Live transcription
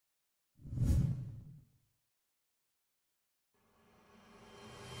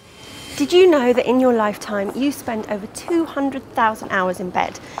Did you know that in your lifetime you spend over 200,000 hours in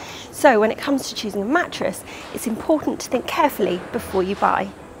bed? So when it comes to choosing a mattress, it's important to think carefully before you buy.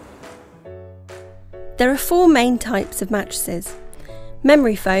 There are 4 main types of mattresses: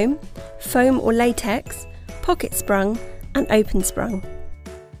 memory foam, foam or latex, pocket sprung and open sprung.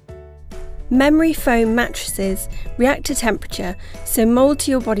 Memory foam mattresses react to temperature, so mould to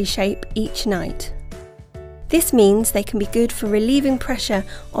your body shape each night. This means they can be good for relieving pressure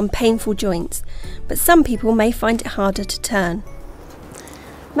on painful joints, but some people may find it harder to turn.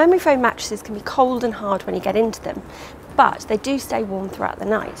 Memory foam mattresses can be cold and hard when you get into them, but they do stay warm throughout the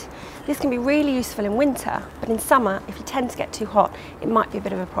night. This can be really useful in winter, but in summer, if you tend to get too hot, it might be a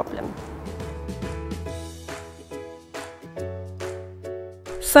bit of a problem.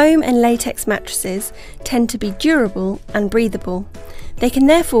 Foam and latex mattresses tend to be durable and breathable. They can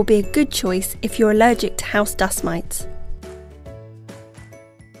therefore be a good choice if you're allergic to house dust mites.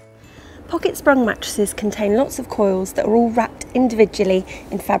 Pocket sprung mattresses contain lots of coils that are all wrapped individually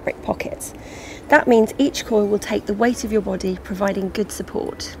in fabric pockets. That means each coil will take the weight of your body, providing good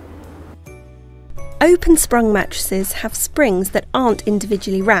support. Open sprung mattresses have springs that aren't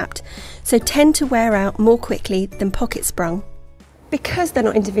individually wrapped, so tend to wear out more quickly than pocket sprung. Because they're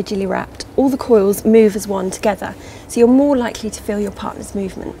not individually wrapped, all the coils move as one together, so you're more likely to feel your partner's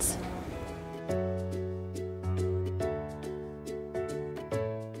movements.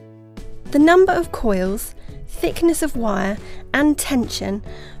 The number of coils, thickness of wire and tension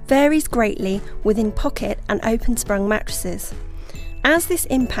varies greatly within pocket and open sprung mattresses. As this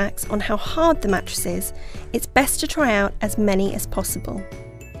impacts on how hard the mattress is, it's best to try out as many as possible.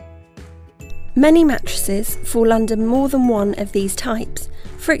 Many mattresses fall under more than one of these types.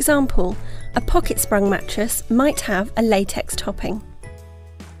 For example, a pocket sprung mattress might have a latex topping.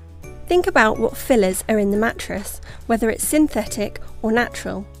 Think about what fillers are in the mattress, whether it's synthetic or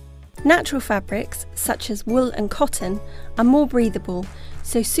natural. Natural fabrics, such as wool and cotton, are more breathable,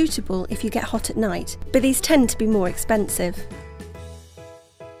 so suitable if you get hot at night, but these tend to be more expensive.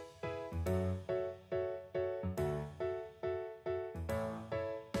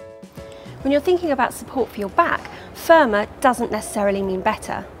 When you're thinking about support for your back, firmer doesn't necessarily mean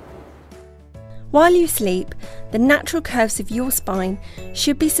better. While you sleep, the natural curves of your spine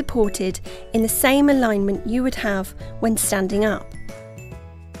should be supported in the same alignment you would have when standing up.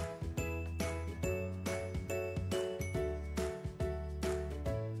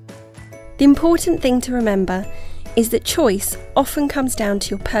 The important thing to remember is that choice often comes down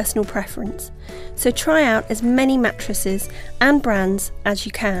to your personal preference, so try out as many mattresses and brands as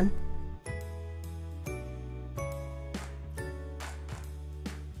you can.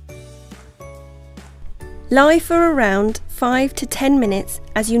 Lie for around 5 to 10 minutes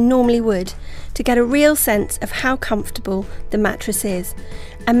as you normally would to get a real sense of how comfortable the mattress is,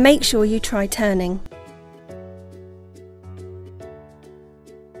 and make sure you try turning.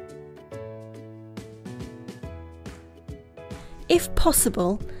 If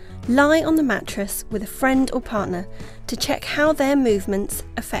possible, lie on the mattress with a friend or partner to check how their movements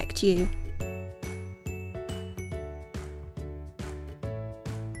affect you.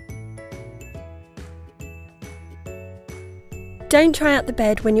 Don't try out the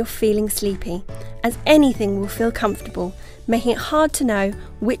bed when you're feeling sleepy, as anything will feel comfortable, making it hard to know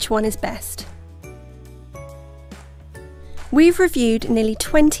which one is best. We've reviewed nearly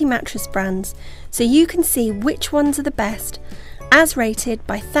 20 mattress brands, so you can see which ones are the best, as rated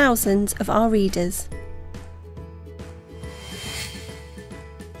by thousands of our readers.